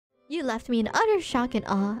You left me in utter shock and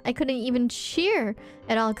awe. I couldn't even cheer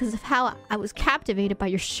at all because of how I was captivated by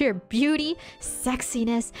your sheer beauty,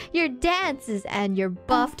 sexiness, your dances, and your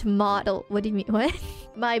buffed model. What do you mean? What?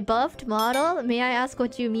 My buffed model? May I ask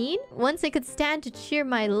what you mean? Once I could stand to cheer,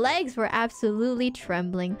 my legs were absolutely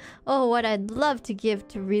trembling. Oh, what I'd love to give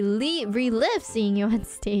to relive seeing you on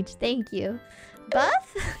stage. Thank you.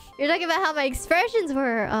 Buff? You're talking about how my expressions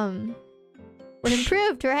were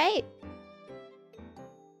improved, right?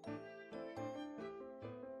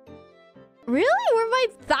 Really? Were my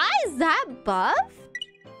thighs that buff?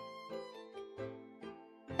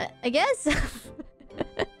 I guess...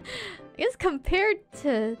 I guess compared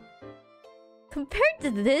to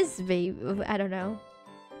this, babe, I don't know.